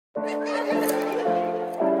Yeah.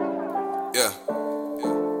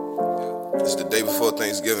 It's the day before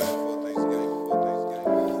Thanksgiving.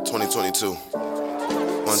 2022.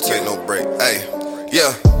 Wanna take no break. Hey,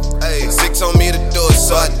 yeah. Hey, 6 told me to do it,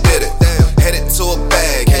 so I did it. Headed to a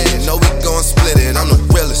bag, and you know we gon' split it. I'm the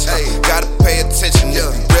realest. Gotta pay attention. If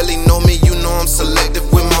you really know me, you know I'm selective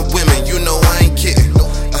with my women. You know I ain't kidding.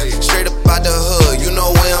 Straight up out the hood, you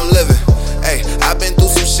know where I'm living. Hey, I've been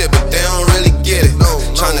through some shit, but they don't really get it.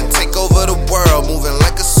 Tryna take over the world, moving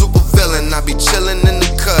like a super villain. I be chillin' in the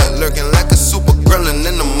cut, lurking like a super grillin'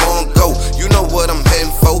 in the morning go. You know what I'm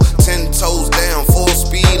heading for. 10 toes down, full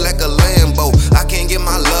speed like a Lambo. I can't give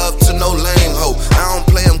my love to no lame hoe. I don't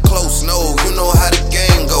play them close, no. You know how the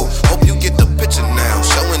game go. Hope you get the picture now,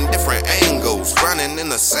 showing different angles. Running in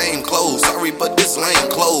the same clothes. Sorry, but this lane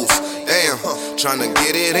closed. Damn, tryna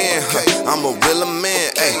get it in. I'm a real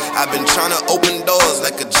man. Ayy, I've been tryna open doors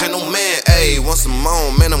like a gentleman. Ayy, once I'm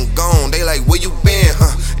on, man, I'm gone. They like, where you been?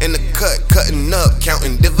 In the cut, cutting up,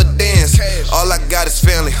 counting dividends. All I got is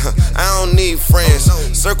family. I don't need friends.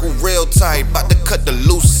 Circle real tight, bout to cut the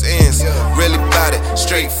loose ends. Really bout it,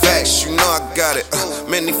 straight facts. You know I got it.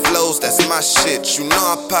 Many flows, that's my shit. You know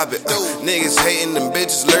I pop it. Niggas hating and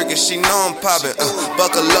bitches lurking. She know I'm popping.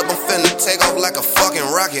 Buckle up, I'm finna take off like a fucking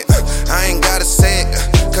rocket. I ain't gotta say it.